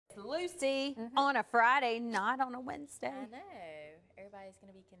Lucy on a Friday, not on a Wednesday. I know. Everybody's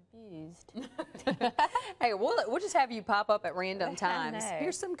going to be confused. Hey, we'll just have you pop up at random times.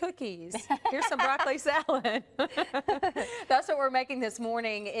 Here's some cookies. Here's some broccoli salad. That's what we're making this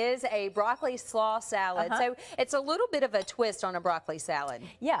morning is a broccoli slaw salad. So it's a little bit of a twist on a broccoli salad.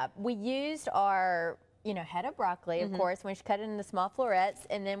 Yeah, we used our head of broccoli, of course, we just cut it into small florets,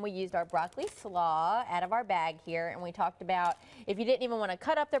 and then we used our broccoli slaw out of our bag here, and we talked about if you didn't even want to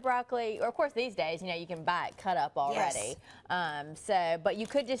cut up the broccoli, or of course these days, you can buy it cut up already. Yes. But you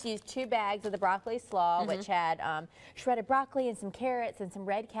could just use 2 bags of the broccoli slaw, which had shredded broccoli and some carrots and some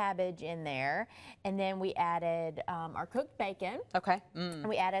red cabbage in there, and then we added our cooked bacon. Okay. And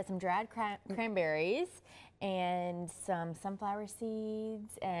we added some dried cranberries and some sunflower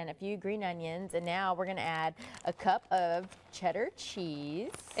seeds and a few green onions, and now we're going to add a cup of cheddar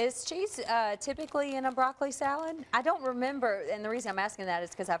cheese. Is cheese typically in a broccoli salad? I don't remember, and the reason I'm asking that is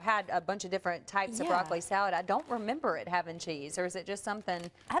because I've had a bunch of different types of broccoli salad. I don't remember it having cheese, or is it just something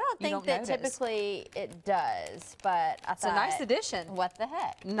I don't think that typically it does, but I thought, it's a nice addition. What the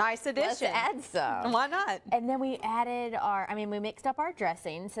heck? Nice addition. Let's add some. Why not? And then we added we mixed up our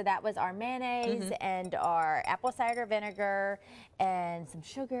dressing, so that was our mayonnaise and our apple cider vinegar and some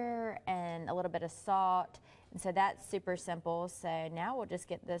sugar and a little bit of salt. And so that's super simple. So now we'll just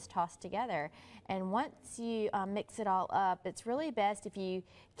get this tossed together. And once you mix it all up, it's really best if you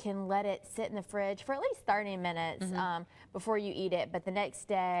can let it sit in the fridge for at least 30 minutes before you eat it. But the next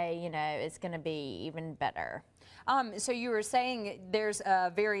day, it's going to be even better. So you were saying there's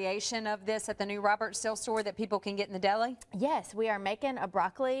a variation of this at the new Robertsdale store that people can get in the deli? Yes, we are making a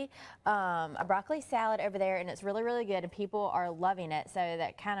broccoli salad over there, and it's really, really good, and people are loving it. So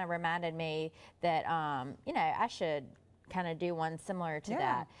that kind of reminded me that, I should kind of do one similar to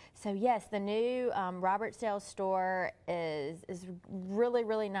that. So yes, the new Robertsdale store is really,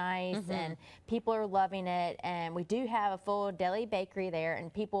 really nice, and people are loving it. And we do have a full deli bakery there,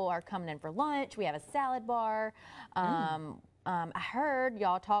 and people are coming in for lunch. We have a salad bar. I heard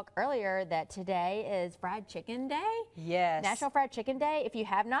y'all talk earlier that today is Fried Chicken Day. Yes. National Fried Chicken Day. If you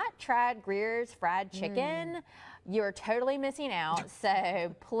have not tried Greer's fried chicken, you're totally missing out.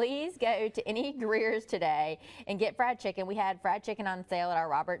 So please go to any Greer's today and get fried chicken. We had fried chicken on sale at our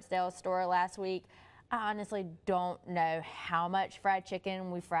Robertsdale store last week. I honestly don't know how much fried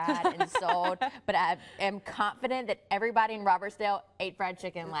chicken we fried and sold, but I am confident that everybody in Robertsdale ate fried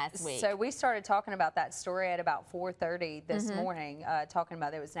chicken last week. So we started talking about that story at about 4:30 this morning, talking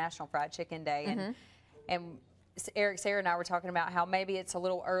about it was National Fried Chicken Day, and Eric, Sarah, and I were talking about how maybe it's a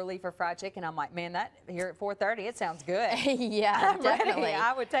little early for fried chicken. I'm like, man, that here at 4:30, it sounds good. Yeah, definitely. Ready.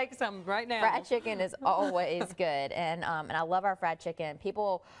 I would take some right now. Fried chicken is always good, and I love our fried chicken.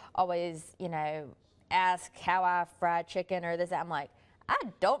 People always, ask how I fry chicken or this, that. I'm like, I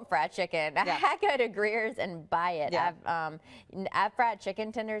don't fry chicken. I go to Greer's and buy it. I've fried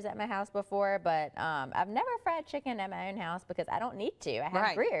chicken tenders at my house before, but I've never fried chicken at my own house because I don't need to. I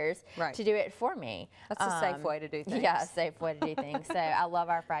have Greer's to do it for me. That's a safe way to do things. Yeah, a safe way to do things. So I love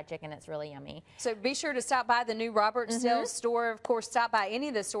our fried chicken. It's really yummy. So be sure to stop by the new Robertsdale store. Of course, stop by any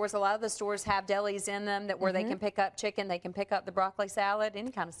of the stores. A lot of the stores have delis in them where they can pick up chicken, they can pick up the broccoli salad,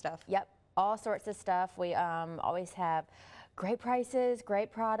 any kind of stuff. Yep, all sorts of stuff. We always have great prices,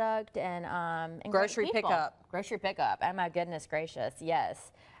 great product, and grocery pickup. Grocery pickup. Oh my goodness gracious,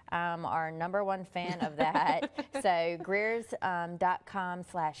 yes. Our #1 fan of that. So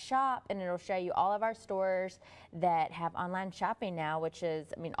Greers.com/shop, and it'll show you all of our stores that have online shopping now, which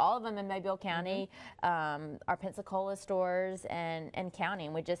is, all of them in Mobile County, our Pensacola stores and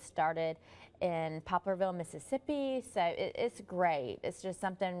counting. We just started in Poplarville, Mississippi, so it's great. It's just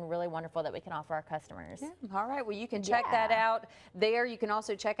something really wonderful that we can offer our customers. Yeah. All right, well, you can check that out there. You can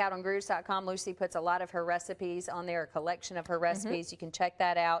also check out on Greers.com. Lucy puts a lot of her recipes on there, a collection of her recipes. You can check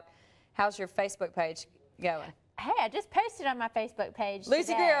that out. How's your Facebook page going? Hey, I just posted on my Facebook page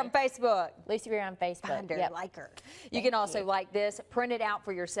Lucy Greer on Facebook. Lucy Greer on Facebook. Find her, like her. You can also like this, print it out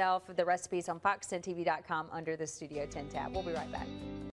for yourself, the recipes on fox10tv.com under the Studio 10 tab. We'll be right back.